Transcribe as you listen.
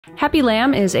Happy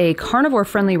Lamb is a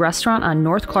carnivore-friendly restaurant on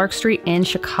North Clark Street in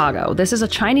Chicago. This is a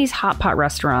Chinese hot pot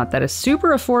restaurant that is super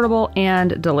affordable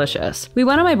and delicious. We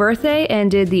went on my birthday and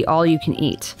did the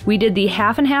all-you-can-eat. We did the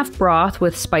half and half broth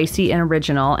with spicy and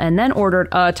original, and then ordered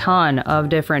a ton of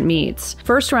different meats.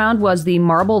 First round was the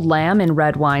marbled lamb in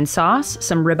red wine sauce,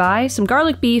 some ribeye, some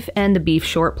garlic beef, and the beef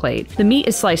short plate. The meat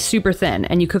is sliced super thin,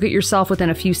 and you cook it yourself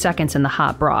within a few seconds in the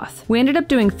hot broth. We ended up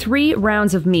doing 3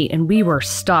 rounds of meat, and we were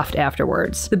stuffed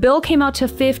afterwards. The bill came out to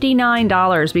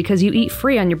 $59 because you eat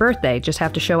free on your birthday, just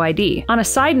have to show ID. On a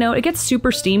side note, it gets super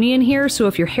steamy in here, so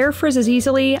if your hair frizzes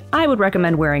easily, I would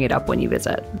recommend wearing it up when you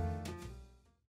visit.